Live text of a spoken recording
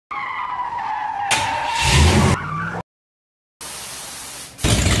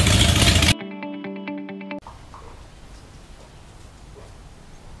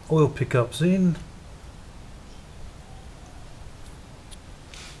oil pickups in.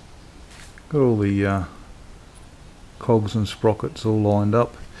 Got all the cogs and sprockets all lined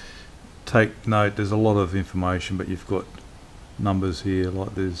up. Take note, there's a lot of information, but you've got numbers here,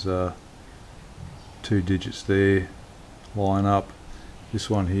 like there's 2 digits there, line up. This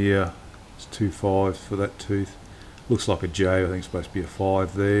one here, it's 2 5s for that tooth. Looks like a J, I think it's supposed to be a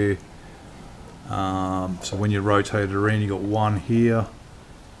 5 there. So when you rotate it around, you got 1 here,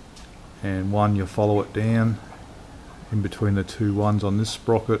 and 1, you'll follow it down in between the 2 1s on this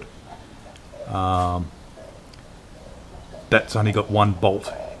sprocket. That's only got 1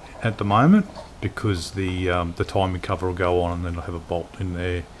 bolt at the moment because the timing cover will go on, and then I'll have a bolt in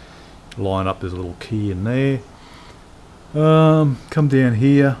there. Line up, there's a little key in there. Come down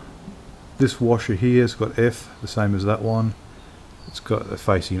here. This washer here has got F, the same as that one. It's got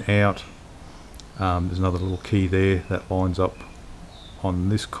facing out. There's another little key there that lines up on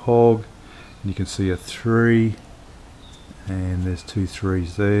this cog. And you can see a 3, and there's 2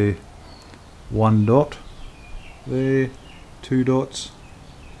 3s there. 1 dot there, 2 dots.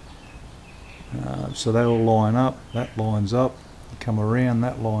 So they all line up. That lines up. You come around,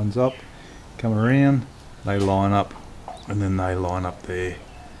 that lines up. Come around, they line up, and then they line up there.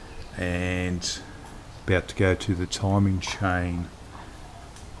 And about to go to the timing chain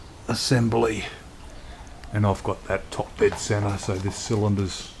assembly. And I've got that top dead center, so this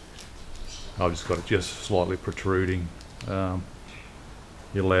cylinder's, I've just got it just slightly protruding. You're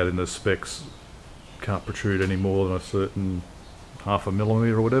allowed in the specs, can't protrude any more than a certain 0.5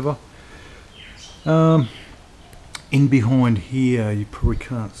 millimeter or whatever. In behind here, you probably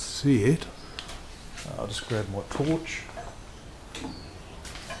can't see it. I'll just grab my torch.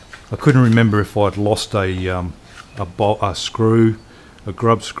 I couldn't remember if I'd lost a screw, a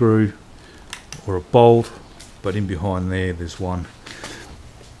grub screw, or a bolt, but in behind there, there's one.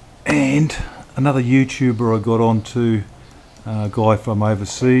 And another YouTuber I got onto, a guy from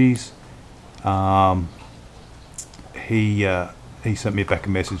overseas. He sent me back a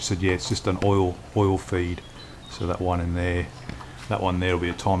message, said yeah, it's just an oil feed. So that one in there, that one there will be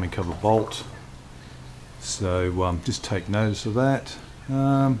a timing cover bolt. So just take notice of that.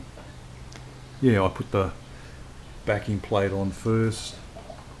 Yeah, I put the backing plate on first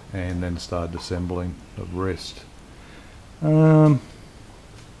and then started assembling the rest. What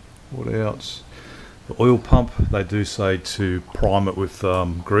else? The oil pump, they do say to prime it with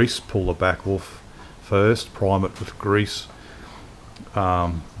grease, pull the back off first, prime it with grease.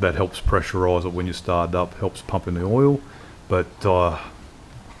 That helps pressurize it when you start up, helps pump in the oil. But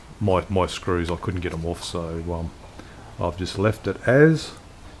my screws, I couldn't get them off, so I've just left it as.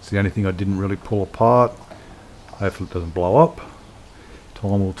 It's the only thing I didn't really pull apart. Hopefully it doesn't blow up.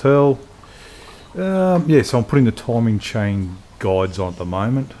 Time will tell. Yeah, so I'm putting the timing chain guides on at the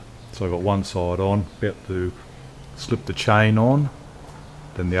moment. So I've got one side on, about to slip the chain on.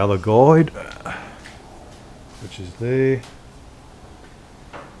 Then the other guide, which is there.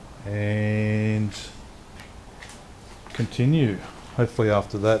 And continue. Hopefully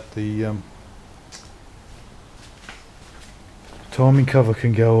after that the timing cover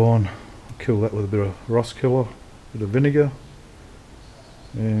can go on. Kill that with a bit of rust killer, a bit of vinegar,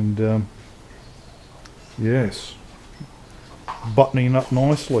 and yes, buttoning up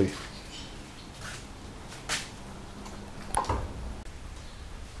nicely.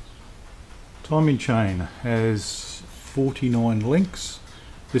 Timing chain has 49 links.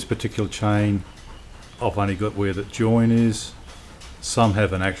 This particular chain, I've only got where the join is. Some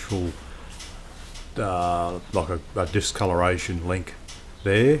have an actual like a discoloration link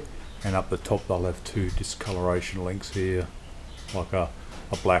there, and up the top they'll have 2 discoloration links here, like a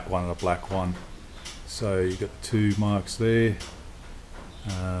black one and a black one. So you've got 2 marks there.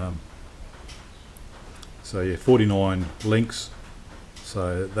 So yeah, 49 links.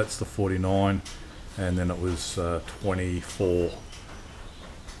 So that's the 49, and then it was 24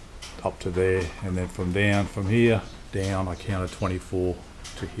 up to there, and then from here down I counted 24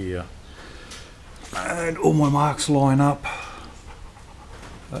 to here, and all my marks line up.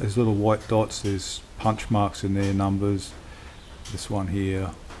 Those little white dots, there's punch marks in there, numbers. This one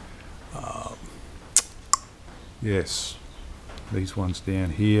here, yes, these ones down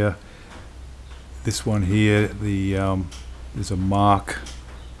here. This one here, there's a mark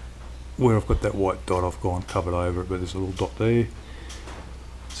where I've got that white dot, I've gone covered over it, but there's a little dot there.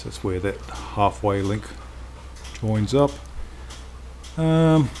 So that's where that halfway link joins up.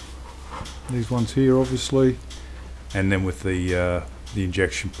 These ones here, obviously, and then with the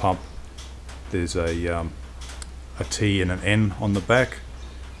injection pump, there's a T and an N on the back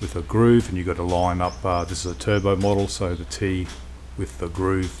with a groove, and you've got to line up. This is a turbo model, so the T with the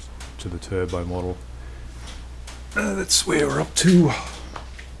groove to the turbo model. That's where we're up to.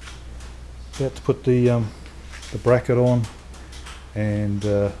 About to put the bracket on and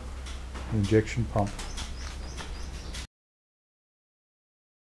injection pump.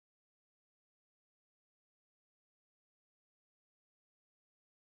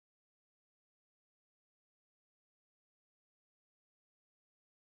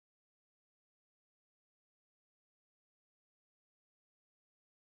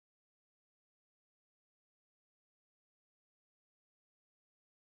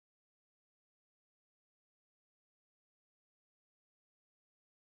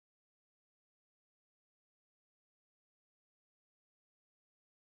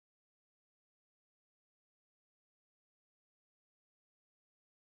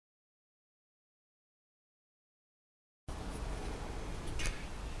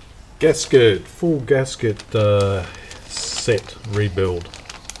 Gasket, full gasket set rebuild.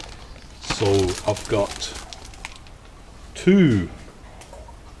 So I've got two,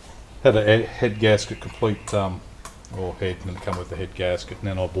 had a head gasket complete, or head, and it come with the head gasket, and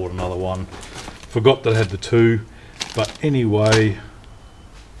then I bought another one. Forgot that I had the two, but anyway,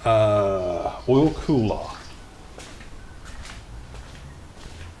 oil cooler.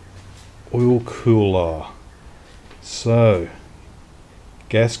 So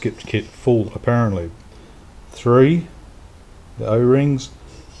gasket kit full, apparently 3, the O-rings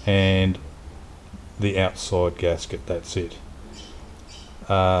and the outside gasket, that's it.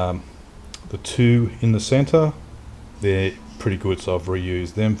 The 2 in the center, they're pretty good, so I've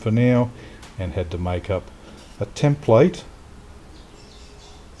reused them for now and had to make up a template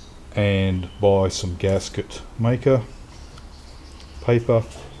and buy some gasket maker paper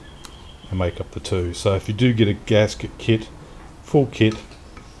and make up the 2. So if you do get a gasket kit, full kit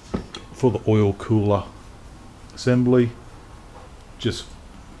for the oil cooler assembly, just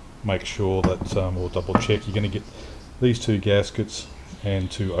make sure that, or double check, you're going to get these 2 gaskets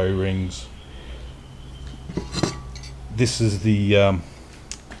and 2 O-rings. This is the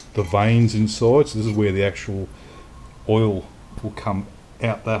vanes inside, so this is where the actual oil will come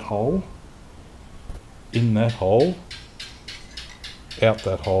out that hole, in that hole, out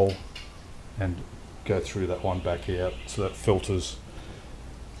that hole, and go through that one back out, so that filters.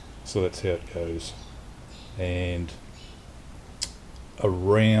 So that's how it goes. And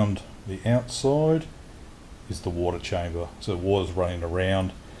around the outside is the water chamber, so water's running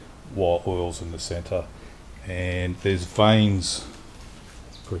around while oil's in the center. And there's vanes,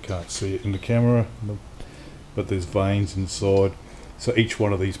 we can't see it in the camera, but there's vanes inside. So each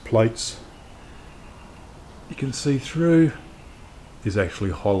one of these plates you can see through is actually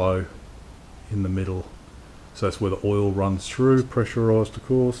hollow in the middle. So that's where the oil runs through, pressurized of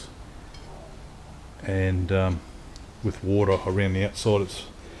course, and with water around the outside it's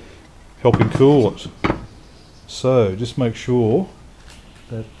helping cool it. So just make sure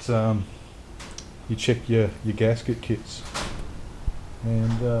that you check your gasket kits,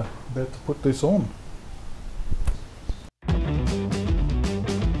 and about to put this on.